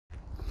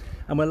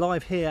And we're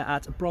live here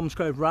at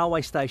Bromsgrove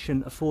Railway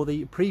Station for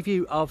the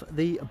preview of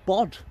the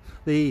BOD,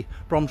 the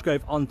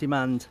Bromsgrove On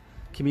Demand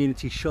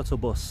Community Shuttle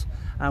Bus.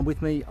 And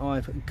with me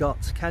I've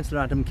got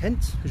Councillor Adam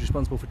Kent, who's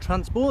responsible for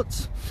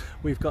transport.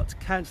 We've got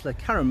Councillor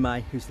Karen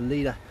May, who's the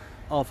leader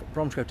of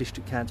Bromsgrove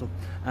District Council,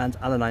 and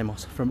Alan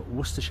Amos from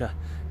Worcestershire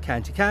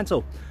County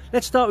Council.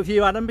 Let's start with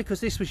you, Adam,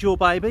 because this was your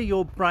baby,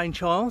 your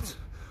brainchild.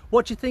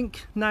 What do you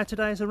think now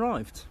today has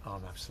arrived? Oh,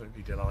 I'm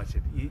absolutely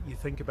delighted. You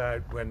think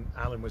about when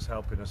Alan was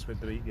helping us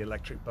with the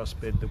electric bus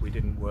bid that we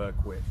didn't work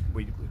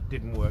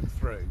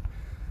through.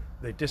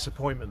 The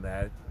disappointment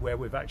there, where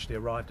we've actually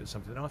arrived at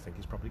something I think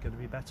is probably going to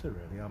be better,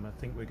 really. I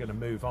think we're going to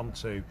move on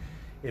to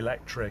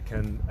electric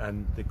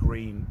and the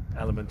green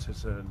element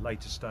at a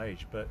later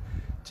stage, but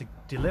to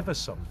deliver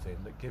something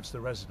that gives the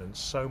residents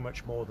so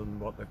much more than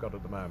what they've got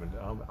at the moment,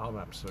 I'm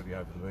absolutely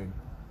over the moon.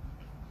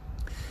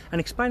 And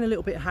explain a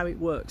little bit how it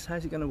works.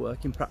 How's it going to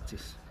work in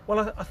practice?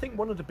 Well, I think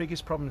one of the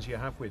biggest problems you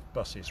have with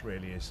buses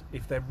really is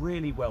if they're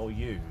really well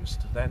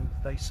used, then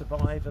they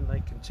survive and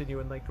they continue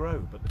and they grow.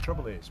 But the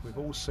trouble is, we've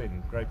all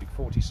seen great big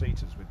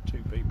 40-seaters with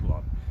 2 people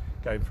on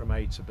going from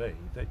A to B,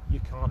 that you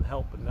can't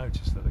help but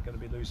notice that they're going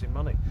to be losing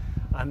money.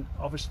 And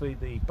obviously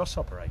the bus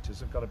operators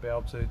have got to be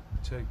able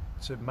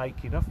to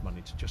make enough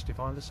money to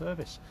justify the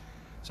service.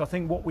 So I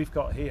think what we've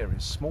got here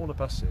is smaller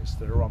buses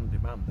that are on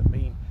demand, that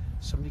mean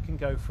somebody can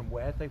go from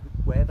where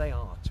they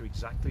are to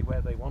exactly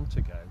where they want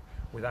to go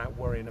without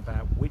worrying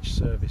about which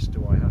service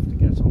do I have to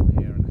get on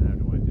here and how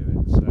do I do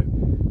it. So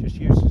just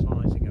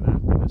utilising an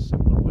app in a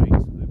similar way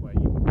to the way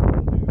you would call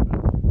an Uber.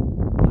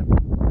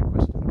 I'm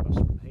requesting a bus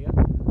from here,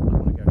 I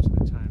want to go to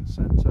the town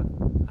centre,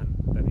 and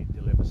then it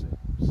delivers it.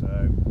 So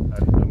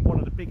and one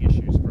of the big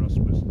issues for us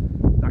was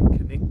that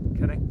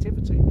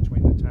connectivity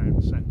between the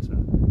town centre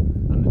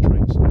and the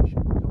train station.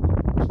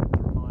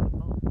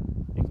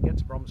 Get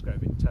to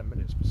Bromsgrove in 10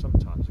 minutes, but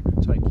sometimes it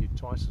could take you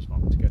twice as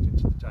long to get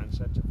into the town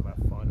centre for that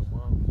final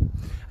mile.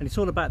 And it's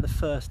all about the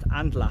first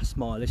and last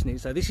mile, isn't it?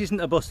 So this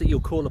isn't a bus that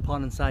you'll call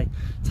upon and say,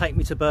 take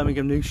me to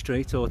Birmingham New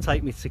Street or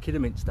take me to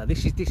Kidderminster.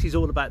 This is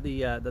all about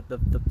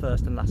the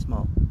first and last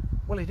mile.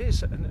 Well, it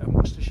is, and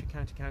Worcestershire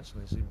County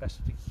Council has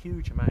invested a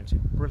huge amount in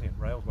brilliant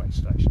railway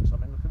stations. I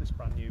mean, look at this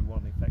brand new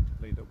one,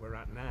 effectively, that we're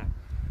at now.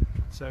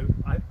 So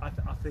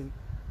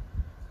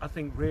I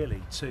think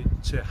really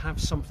to have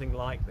something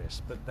like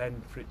this, but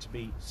then for it to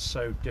be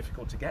so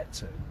difficult to get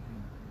to,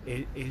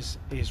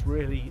 is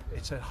really,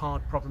 it's a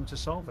hard problem to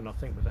solve. And I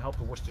think with the help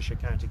of Worcestershire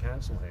County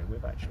Council here,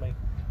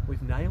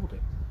 we've nailed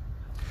it.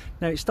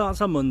 Now it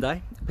starts on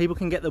Monday. People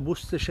can get the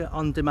Worcestershire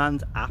On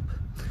Demand app.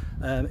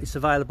 It's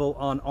available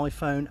on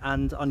iPhone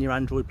and on your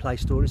Android Play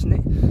Store, isn't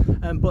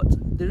it? But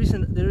there is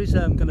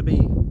going to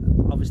be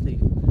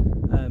obviously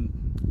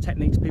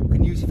techniques people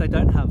can use if they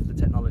don't have the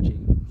technology.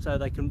 So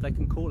they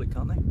can call it,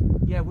 can't they?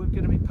 Yeah, we're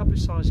going to be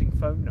publicising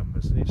phone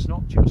numbers, and it's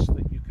not just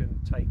that you can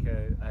take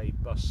a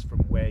bus from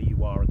where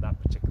you are at that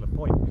particular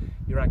point.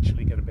 You're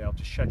actually going to be able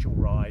to schedule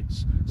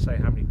rides, say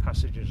how many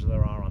passengers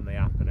there are on the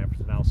app and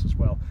everything else as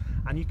well.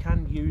 And you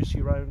can use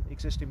your own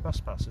existing bus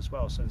pass as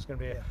well. So there's going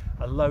to be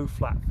a low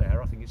flat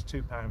fare. I think it's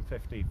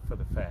 £2.50 for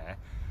the fare.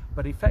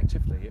 But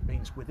effectively it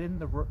means within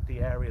the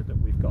area that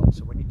we've got,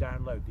 so when you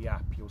download the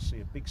app you'll see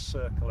a big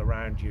circle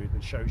around you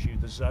that shows you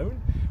the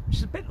zone, which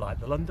is a bit like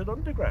the London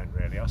Underground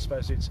really. I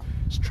suppose it's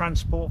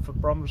transport for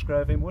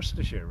Bromsgrove in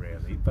Worcestershire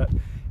really, but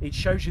it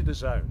shows you the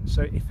zone.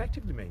 So it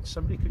effectively means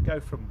somebody could go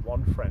from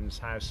one friend's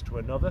house to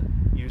another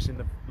using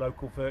the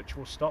local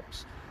virtual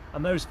stops,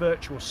 and those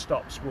virtual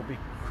stops will be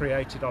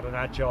created on an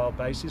agile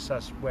basis.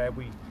 That's where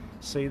we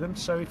see them.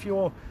 So if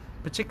you're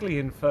particularly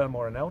infirm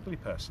or an elderly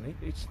person,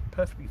 it's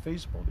perfectly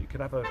feasible that you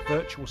could have a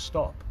virtual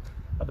stop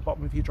at the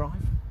bottom of your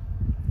drive.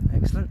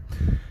 Excellent.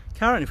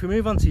 Karen, if we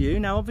move on to you,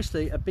 now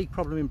obviously a big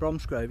problem in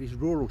Bromsgrove is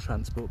rural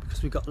transport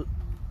because we've got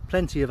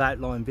plenty of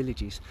outlying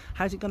villages.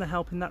 How's it going to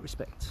help in that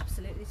respect?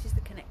 Absolutely, this is the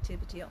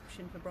connectivity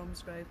option for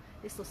Bromsgrove.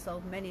 This will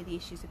solve many of the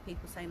issues of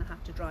people saying I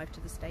have to drive to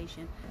the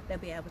station. They'll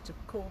be able to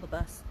call the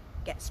bus,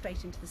 get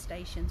straight into the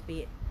stations,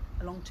 be it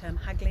a long-term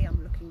Hagley.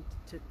 I'm looking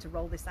to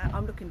roll this out.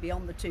 I'm looking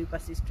beyond the 2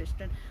 buses,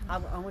 Tristan. I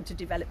want to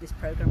develop this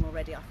programme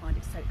already. I find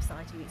it so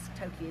exciting. It's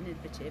totally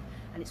innovative,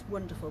 and it's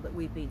wonderful that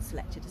we've been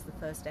selected as the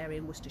first area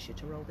in Worcestershire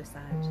to roll this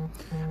out.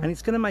 And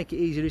it's going to make it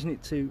easier, isn't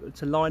it,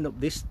 to line up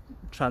this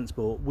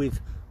transport with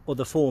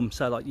other forms,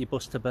 so like your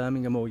bus to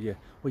Birmingham or your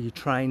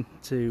train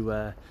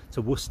to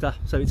Worcester.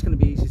 So it's going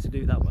to be easy to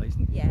do that way,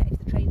 isn't it? Yeah, if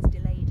the train's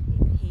delayed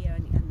here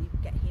and you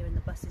get here and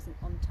the bus isn't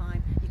on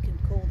time, you can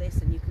call this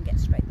and you can get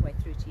straight the way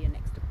through to your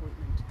next appointment.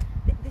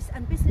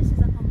 And businesses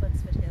up on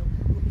Bunsford Hill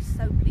will be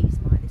so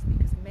pleased by this,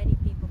 because many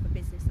people for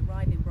business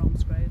arrive in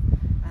Bromsgrove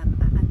and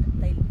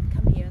they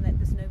come here and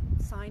there's no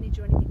signage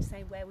or anything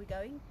saying where we're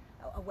going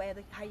or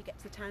how you get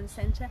to the town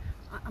centre.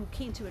 I'm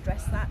keen to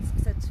address that.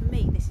 So to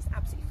me this is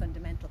absolutely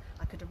fundamental.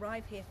 I could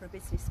arrive here for a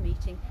business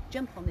meeting,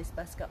 jump on this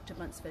bus, go up to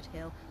Bunsford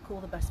Hill, call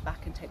the bus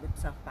back and take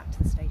myself back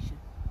to the station.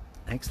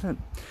 Excellent.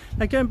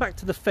 Now going back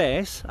to the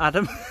fares,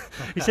 Adam,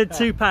 you said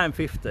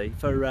 £2.50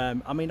 for,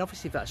 I mean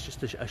obviously if that's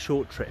just a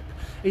short trip,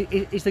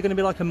 is there going to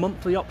be like a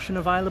monthly option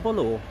available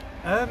or?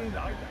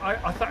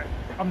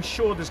 I'm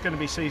sure there's going to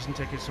be season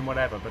tickets and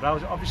whatever, but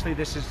obviously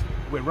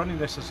we're running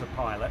this as a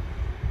pilot,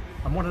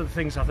 and one of the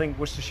things I think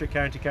Worcestershire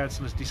County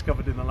Council has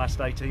discovered in the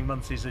last 18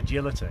 months is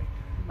agility,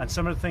 and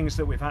some of the things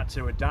that we've had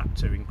to adapt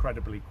to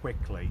incredibly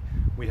quickly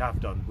we have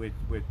done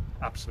with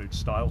absolute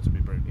style, to be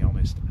brutally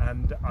honest.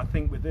 And I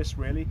think with this,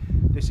 really,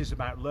 this is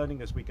about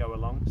learning as we go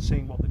along,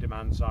 seeing what the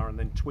demands are and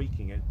then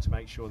tweaking it to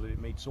make sure that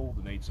it meets all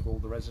the needs of all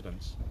the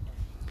residents.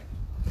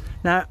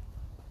 Now,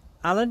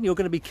 Alan, you're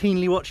going to be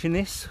keenly watching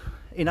this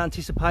in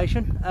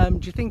anticipation.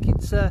 Do you think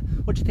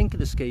what do you think of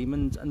the scheme,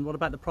 and what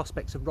about the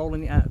prospects of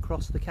rolling it out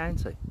across the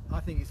county? I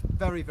think it's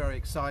very, very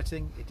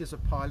exciting. It is a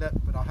pilot,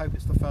 but I hope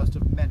it's the first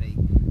of many.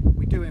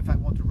 We do in fact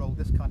want to roll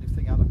this kind of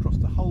thing out across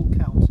the whole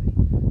county.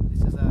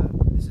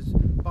 This is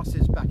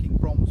buses backing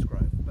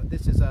Bromsgrove, but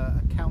this is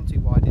a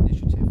county-wide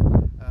initiative.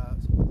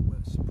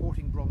 We're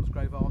supporting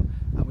Bromsgrove On,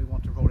 and we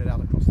want to roll it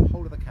out across the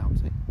whole of the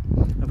county.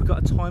 Have we got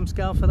a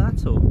timescale for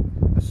that, or?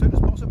 As soon as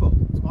possible.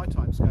 It's my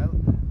timescale.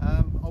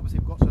 Obviously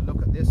we've got to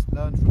look at this,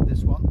 learn from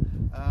this one,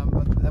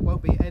 but there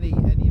won't be any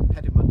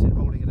impediment in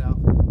rolling it out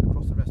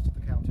across the rest of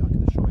the county, I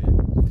can assure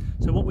you.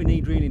 So what we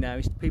need really now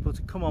is people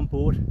to come on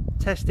board,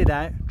 test it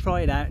out,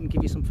 try it out, and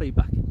give you some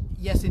feedback.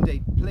 Yes,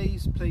 indeed.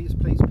 Please, please,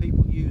 please,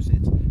 people, use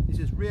it. This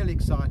is really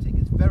exciting.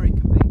 It's very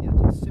convenient.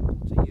 It's simple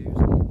to use.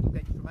 It'll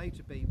get you from A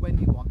to B when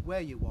you want,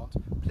 where you want.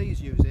 Please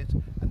use it,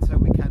 and so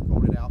we can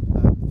roll it out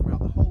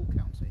throughout the whole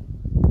county.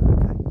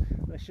 Okay,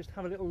 let's just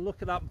have a little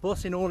look at that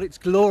bus in all its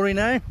glory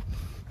now.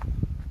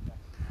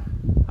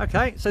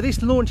 Okay, so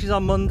this launches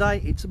on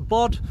Monday. It's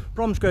BOD,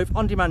 Bromsgrove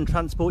On Demand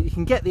Transport. You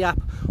can get the app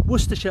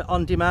Worcestershire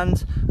On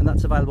Demand, and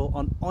that's available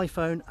on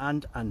iPhone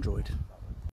and Android.